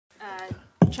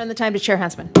Turn the time to Chair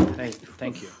Huntsman.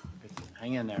 Thank you.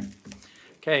 Hang in there.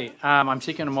 Okay, I'm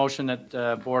seeking a motion that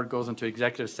the board goes into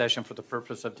executive session for the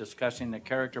purpose of discussing the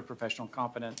character, professional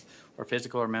competence, or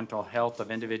physical or mental health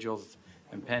of individuals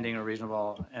impending or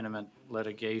reasonable imminent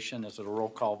litigation. This is a roll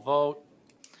call vote.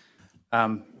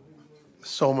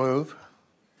 So move.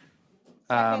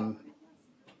 Thank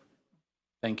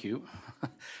you.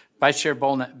 Vice Chair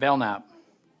Belknap.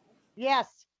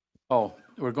 Yes. Oh,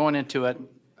 we're going into it.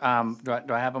 Do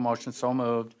I have a motion? So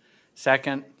moved.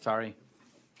 Second, sorry.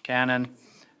 Cannon.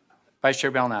 Vice Chair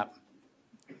Belknap.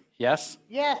 Yes?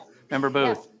 Yes. Member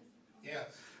Booth. Yes.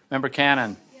 Member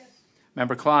Cannon. Yes.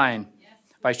 Member Klein. Yes.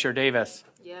 Vice Chair Davis.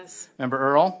 Yes. Member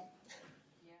Earl.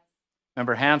 Yes.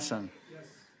 Member Hanson. Yes.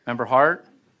 Member Hart.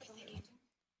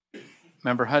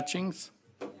 Member Hutchings.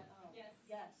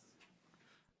 Yes.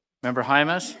 Member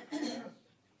Hymas.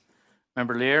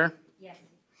 Member Lear. Yes.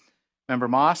 Member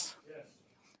Moss. Yes.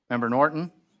 Member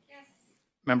Norton. Yes.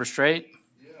 Member Straight.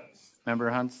 Yes.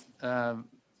 Member Huntsman.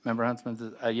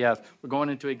 Yes. We're going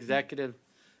into executive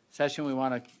session. We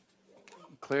want to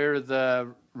clear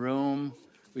the room.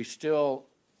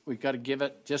 We've got to give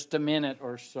it just a minute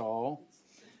or so.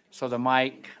 So the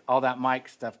mic, all that mic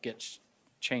stuff gets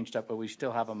changed up, but we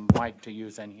still have a mic to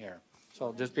use in here.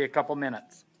 So just be a couple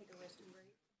minutes.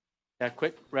 Yeah,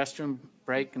 quick restroom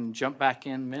break and jump back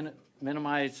in.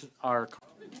 Minimize our.